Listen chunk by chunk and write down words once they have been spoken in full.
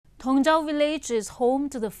Thongjao village is home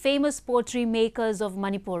to the famous pottery makers of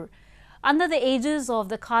Manipur. Under the aegis of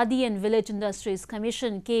the Khadi and Village Industries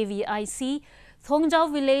Commission KVIC,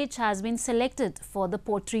 Thongjao village has been selected for the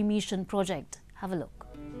Pottery Mission project. Have a look.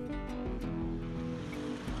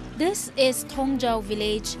 This is Thongjao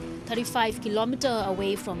village, 35 km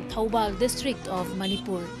away from Thoubal district of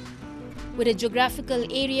Manipur. With a geographical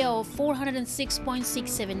area of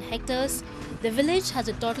 406.67 hectares, the village has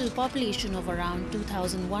a total population of around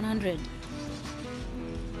 2,100.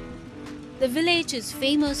 The village is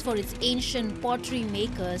famous for its ancient pottery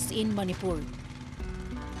makers in Manipur.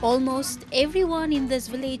 Almost everyone in this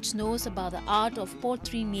village knows about the art of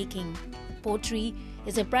pottery making. Pottery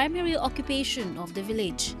is a primary occupation of the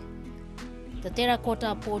village. The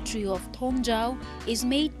terracotta pottery of Thongjao is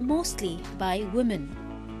made mostly by women.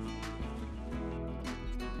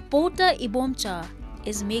 Porter Ibomcha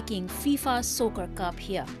is making FIFA Soccer Cup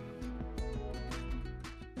here.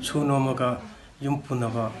 Sunomaga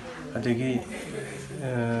Yumpunava adagi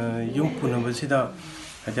Yumpunava sida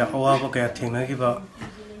ada awaba kaya thengnagiba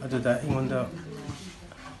aduda ingonda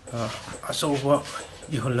asoba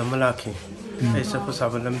iholamalaki ai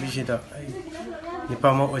sapasaba lambisida ai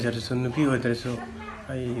nipama ojarasu nupi ojarasu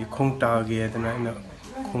ai khongta ge adana ina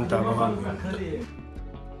khongta ba.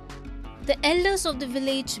 The elders of the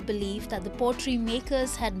village believe that the pottery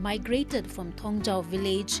makers had migrated from Thongjao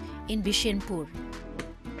village in Bishenpur.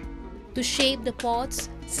 To shape the pots,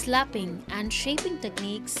 slapping and shaping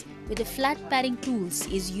techniques with the flat padding tools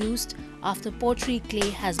is used after pottery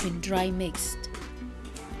clay has been dry mixed.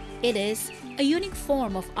 It is a unique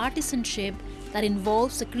form of artisanship that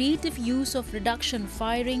involves the creative use of reduction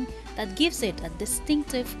firing that gives it a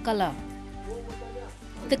distinctive color.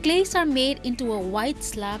 The clays are made into a white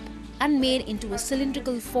slab and made into a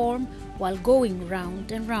cylindrical form while going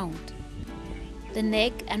round and round. The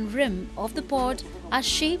neck and rim of the pot are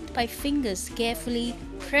shaped by fingers carefully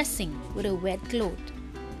pressing with a wet cloth.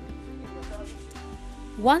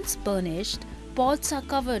 Once burnished, pots are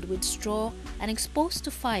covered with straw and exposed to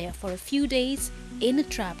fire for a few days in a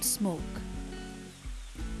trapped smoke.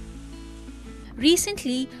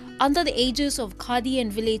 Recently, under the aegis of Khadi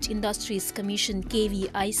and Village Industries Commission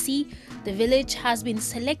KVIC, the village has been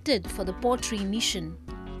selected for the Pottery Mission.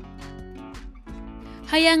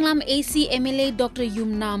 Hiyanglam AC MLA Dr.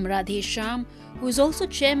 Yumnam Radheshyam, who is also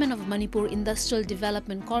chairman of Manipur Industrial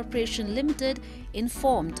Development Corporation Limited,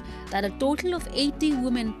 informed that a total of 80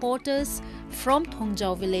 women potters from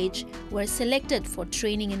Thongjao village were selected for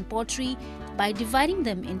training in pottery by dividing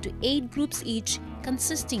them into 8 groups each,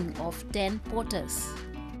 consisting of 10 potters.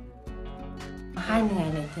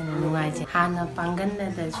 Hana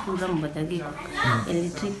Pangana the Suram Badagi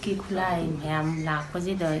electric Kulai, Ham La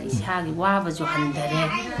Quasida is Hagi Wavajo Handere,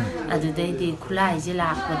 and the day the Kulai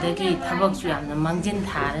Zilla, Badagi, Taboxuam, the Mangjin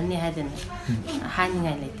Tar, and they had hanging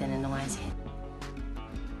a little.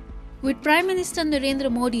 With Prime Minister Narendra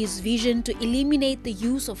Modi's vision to eliminate the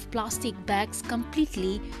use of plastic bags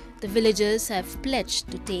completely, the villagers have pledged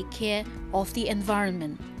to take care of the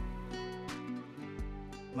environment.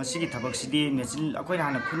 Masigi Tabaxidi, Mezil,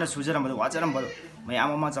 Aquana, Kuna Suzaram, Wazaram,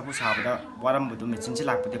 Mayama Zapu Sabada, Waram, Medicine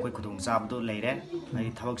Lak, but the Quicudum Sabdo later, my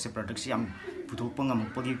Tabaxi production,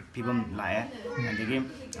 Putupung, Pogi Pibum Lae, and the game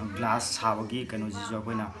glass Havagi,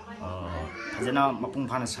 Canuzizoguna, Hazana,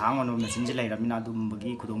 Mapumpana Sang, or Messenger later, Minadum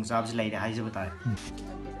Bagi, Kudum Sabs later, Hizabata.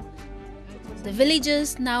 The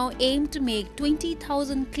villagers now aim to make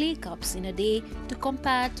 20,000 clay cups in a day to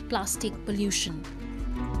combat plastic pollution.